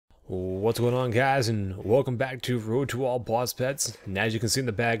What's going on, guys, and welcome back to Road to All Boss Pets. And as you can see in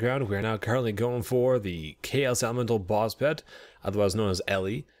the background, we are now currently going for the Chaos Elemental Boss Pet, otherwise known as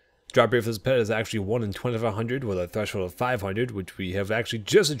Ellie. Drop rate for this pet is actually 1 in 2500 with a threshold of 500, which we have actually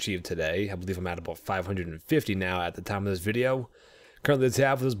just achieved today. I believe I'm at about 550 now at the time of this video. Currently the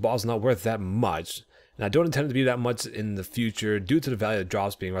tab for this boss is not worth that much, and I don't intend it to be that much in the future due to the value of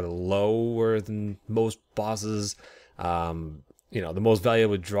drops being rather lower than most bosses. You know, the most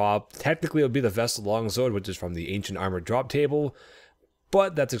valuable drop technically would be the Vestal Longsword, which is from the Ancient Armor drop table,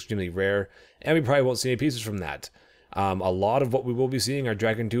 but that's extremely rare, and we probably won't see any pieces from that. A lot of what we will be seeing are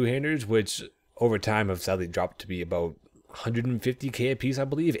Dragon Two-Handers, which over time have sadly dropped to be about 150k a piece, I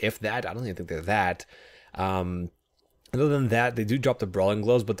believe, if that. I don't even think they're that. Other than that, they do drop the Brawling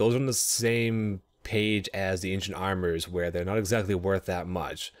Gloves, but those are on the same page as the Ancient Armors, where they're not exactly worth that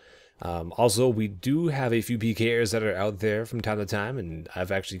much. Also, we do have a few PKers that are out there from time to time, and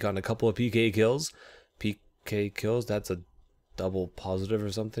I've actually gotten a couple of PK kills. PK kills, that's a double positive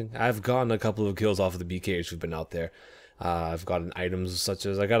or something. I've gotten a couple of kills off of the PKers who've been out there. I've gotten items such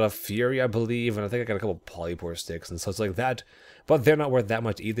as, I got a Fury, I believe, and I think I got a couple of Polypore sticks and such like that, but they're not worth that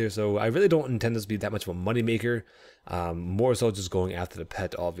much either, so I really don't intend this to be that much of a moneymaker. More so just going after the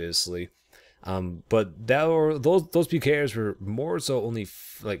pet, obviously. But those PKers were more so only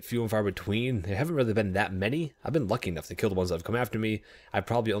like few and far between. There haven't really been that many. I've been lucky enough to kill the ones that have come after me. I've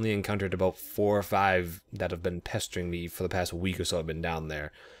probably only encountered about 4 or 5 that have been pestering me for the past week or so. I've been down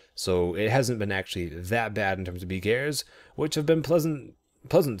there, so it hasn't been actually that bad in terms of PKers, which have been pleasant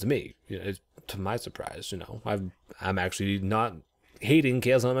to me. You know, to my surprise, you know, I'm actually not hating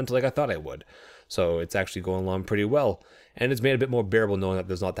Chaos Elemental like I thought I would. So it's actually going along pretty well. And it's made it a bit more bearable knowing that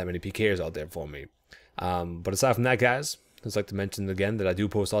there's not that many PKers out there for me. But aside from that, guys, I'd just like to mention again that I do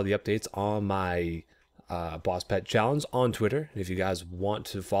post all the updates on my Boss Pet Challenge on Twitter. If you guys want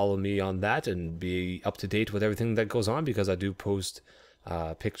to follow me on that and be up to date with everything that goes on, because I do post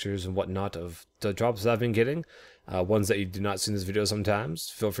pictures and whatnot of the drops that I've been getting. Ones that you do not see in this video sometimes,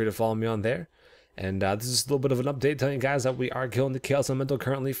 feel free to follow me on there. And this is a little bit of an update telling you guys that we are killing the Chaos Elemental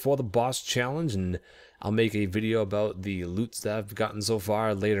currently for the boss challenge, and I'll make a video about the loots that I've gotten so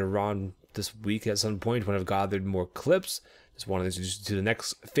far later on this week at some point when I've gathered more clips. Just wanted to introduce you to the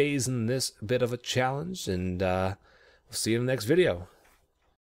next phase in this bit of a challenge, and we'll see you in the next video.